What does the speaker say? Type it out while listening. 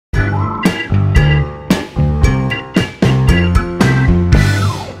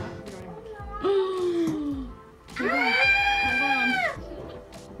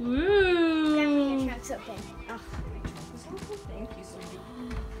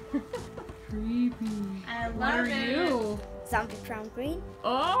What are you? Zombie prom queen.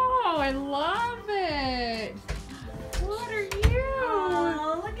 Oh, I love it. What are you?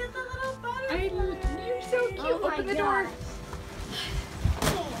 Oh, look at the little butterfly. You're so cute. Oh Open the door.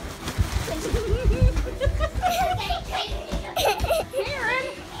 Karen.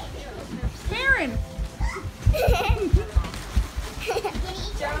 Karen.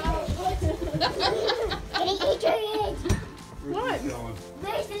 What?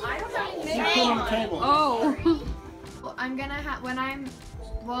 I don't know. Oh. Well, I'm gonna have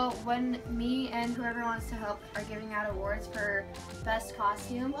when me and whoever wants to help are giving out awards for best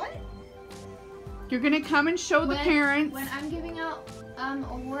costume. What? You're gonna come and show the parents. When I'm giving out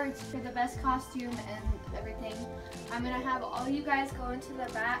awards for the best costume and everything, I'm gonna have all you guys go into the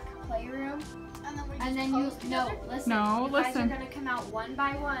back playroom, And then we listen. No, you guys listen. are gonna come out one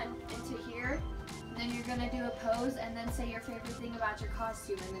by one into here. Then you're gonna do a pose and then say your favorite thing about your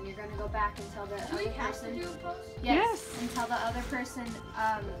costume, and then you're gonna go back and tell the Do other we have person. to do a pose? Yes. And tell the other person.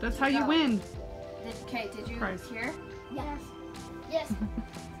 That's to how you go. win. Did you Prize. hear? Yes. Yes.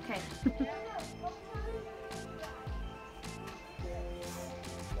 Okay.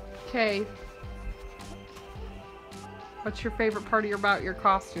 Okay. What's your favorite part about your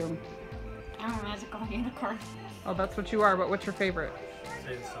costume? I'm a magical unicorn. Oh, that's what you are, but what's your favorite?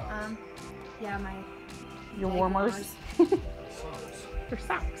 Yeah, my. Your warmers? Your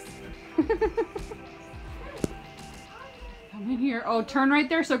socks. Come in here. Oh, turn right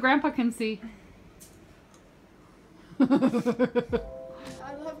there so Grandpa can see. I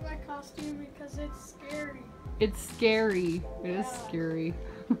love my costume because it's scary. It's scary. It is scary.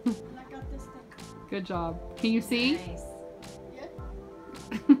 And I got this thing. Good job. Can you see? Nice. Yeah.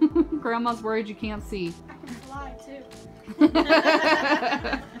 Grandma's worried you can't see. I can fly too.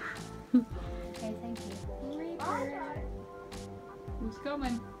 Okay, thank you. Who's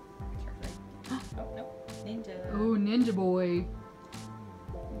coming? Oh, nope. Ninja. Oh, Ninja Boy.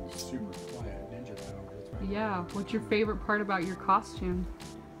 Super quiet ninja power. That's right. Yeah. What's your favorite part about your costume?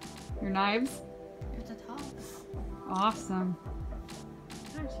 Your knives? It's a top. Awesome.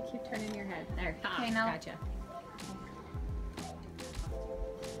 Oh, she keep turning your head. There. Okay, now. Gotcha.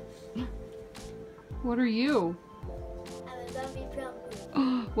 What are you? I'm a zombie prom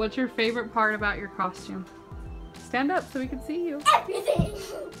queen. What's your favorite part about your costume? Stand up so we can see you. Everything.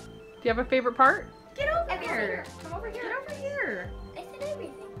 Do you have a favorite part? Get over here. Come over here. Get over here. I said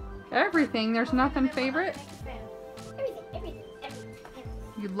everything. Everything. There's nothing favorite. Everything.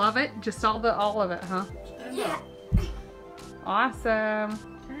 You love it? Just all of it, huh? Yeah. Awesome.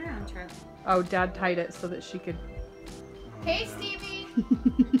 Turn around, Charlie. Oh, Dad tied it so that she could. Hey, Stevie.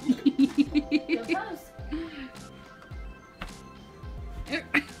 Go pose. Is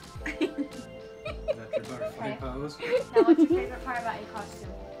that your butterfly pose? Now, what's your favorite part about your costume?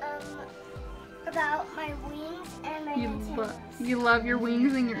 About my wings and my antennas. You love your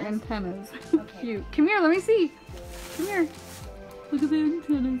wings and your antennas. Okay. Cute. Come here, let me see. Come here. Look at the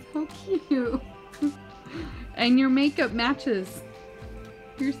antennas. How cute. And your makeup matches.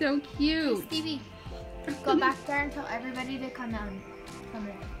 You're so Hey, cute. Stevie. Go back there and tell everybody to come down. Come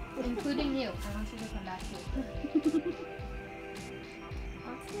in. Including you. I want you to come back too.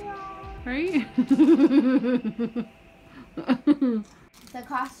 Right? The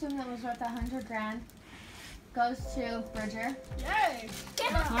costume that was worth $100 grand goes to Bridger. Yay!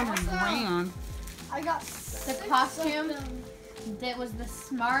 $100,000. I got The costume that was the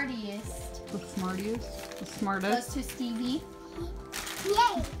smartiest The smartiest. The goes smartest. to Stevie.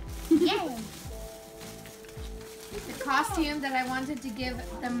 Yay! Yay! The costume that I wanted to give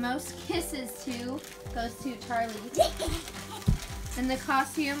the most kisses to goes to Charlie. And the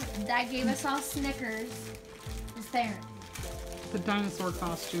costume that gave us all Snickers is Theron. The dinosaur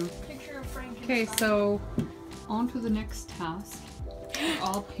costume. Picture of Frankenstein. Okay, so on to the next task. We're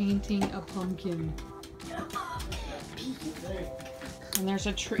all painting a pumpkin. And there's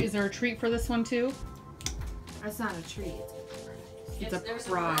a treat. Is there a treat for this one too? That's not a treat. It's a there's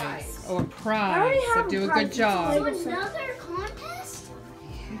prize. Oh, a I prize. already So have do a prize. good job. Another contest?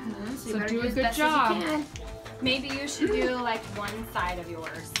 So do a good job. Maybe you should do like one side of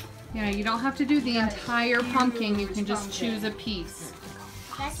yours. Yeah, you don't have to do the entire pumpkin. You can just pumpkin. choose a piece.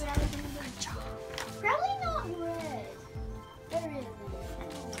 That's what I was gonna do. Probably not red. There is.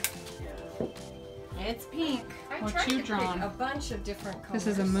 It's pink. I What tried you to pick drawn? a bunch of different colors.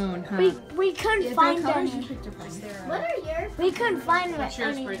 This is a moon, huh? We couldn't find any. What are yours? We couldn't find What's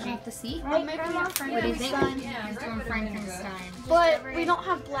yours, any. Bridget? Have to see. Right, Grandma? What do you think? Yeah, He's red doing would've been good. Frankenstein. But we don't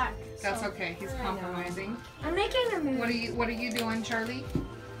have black. That's okay. He's compromising. I'm making a moon. What are you doing, Charlie?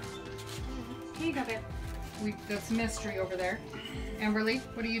 Here you go, babe. That's mystery over there. EmberLee,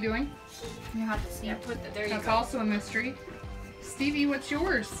 what are you doing? You have to see. Yeah, there you That's go. also a mystery. Stevie, what's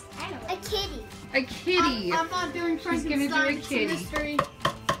yours? A kitty. A kitty. I'm not doing She's gonna Frankenstein. do a It's kitty. mystery.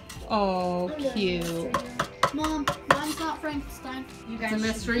 Oh, cute. Mom, mine's not Frankenstein. You It's a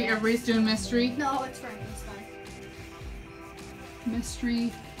mystery. Everybody's doing mystery. No, it's Frankenstein.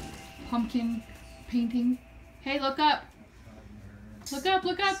 Mystery pumpkin painting. Hey, look up. Look up,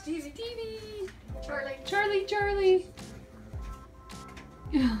 look up. Stevie. Charlie. Charlie.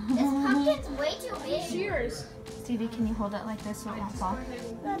 This pumpkin's way too big. Yours. Stevie, can you hold it like this so it won't fall?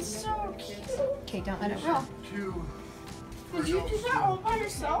 That's so cute. Okay, don't let it fall. Two. Did you do that all by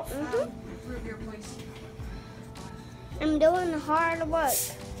yourself? Move your place. I'm doing hard work.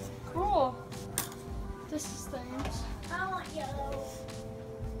 Cool. This is things. I want yellow.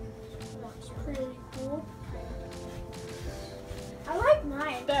 That's pretty cool. I like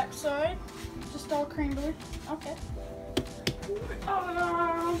mine. Backside, just all crinkly. Okay.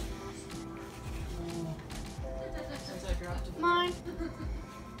 Oh, mine.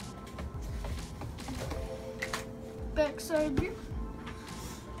 Backside view.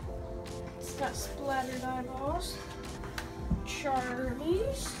 It's got splattered eyeballs.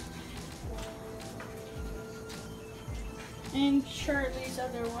 Charlie's. And Charlie's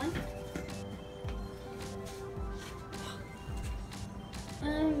other one.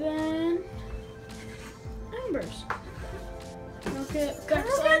 And then Ember's. Okay,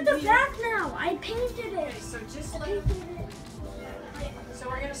 Look at the back now. I painted it. So just I like, painted it. so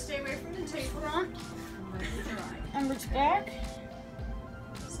we're gonna stay away from the tape. front. Let it dry. Ember's back.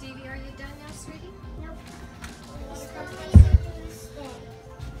 Stevie, are you done now, sweetie? Nope.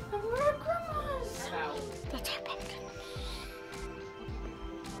 And we're at Grandma's. About That's our pumpkin.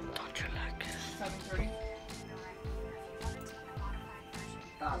 Don't you like it? 7:30.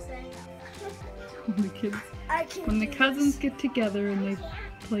 The kids, I can when the do cousins get together and they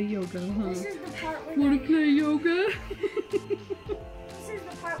play yoga, this. huh? This is the part when Wanna I, play yoga? this is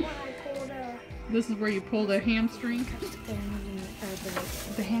the part when I pulled a. This is where you pull the hamstring.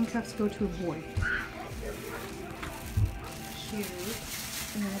 The handcuffs go to a boy. Cute.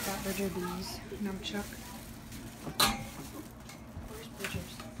 And then I got Bridger these. Nunchuck. Where's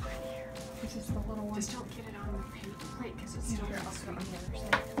Bridger's? This is the little one. just don't get it on the paper plate because it's still also on the other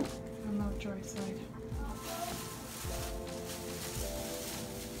side. On the dry side.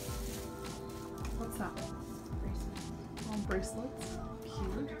 What's that? Oh, bracelets.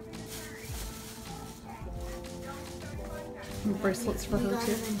 Cute. And bracelets for her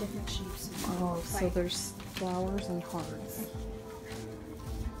too. in different shapes. Oh, so there's flowers and hearts.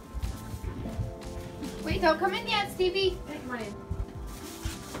 Wait, don't come in yet, Stevie. Hey, come on in.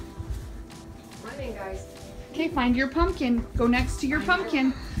 Come on in, guys. Okay, find your pumpkin. Go next to your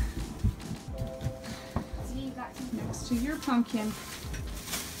pumpkin. See, you got some. Next to your pumpkin.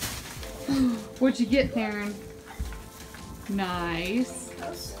 What'd you get, Theron? Nice.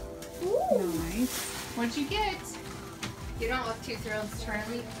 Nice. What'd you get? You don't look too thrilled,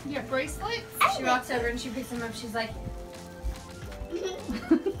 Charlie. You got bracelets? She walks over and she picks them up. She's like,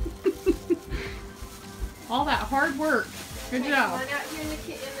 All that hard work. Good Come job. on out here in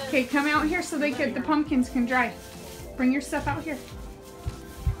the Okay, come out here so the pumpkins can dry. Bring your stuff out here.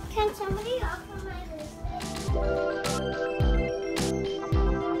 Can somebody offer my list?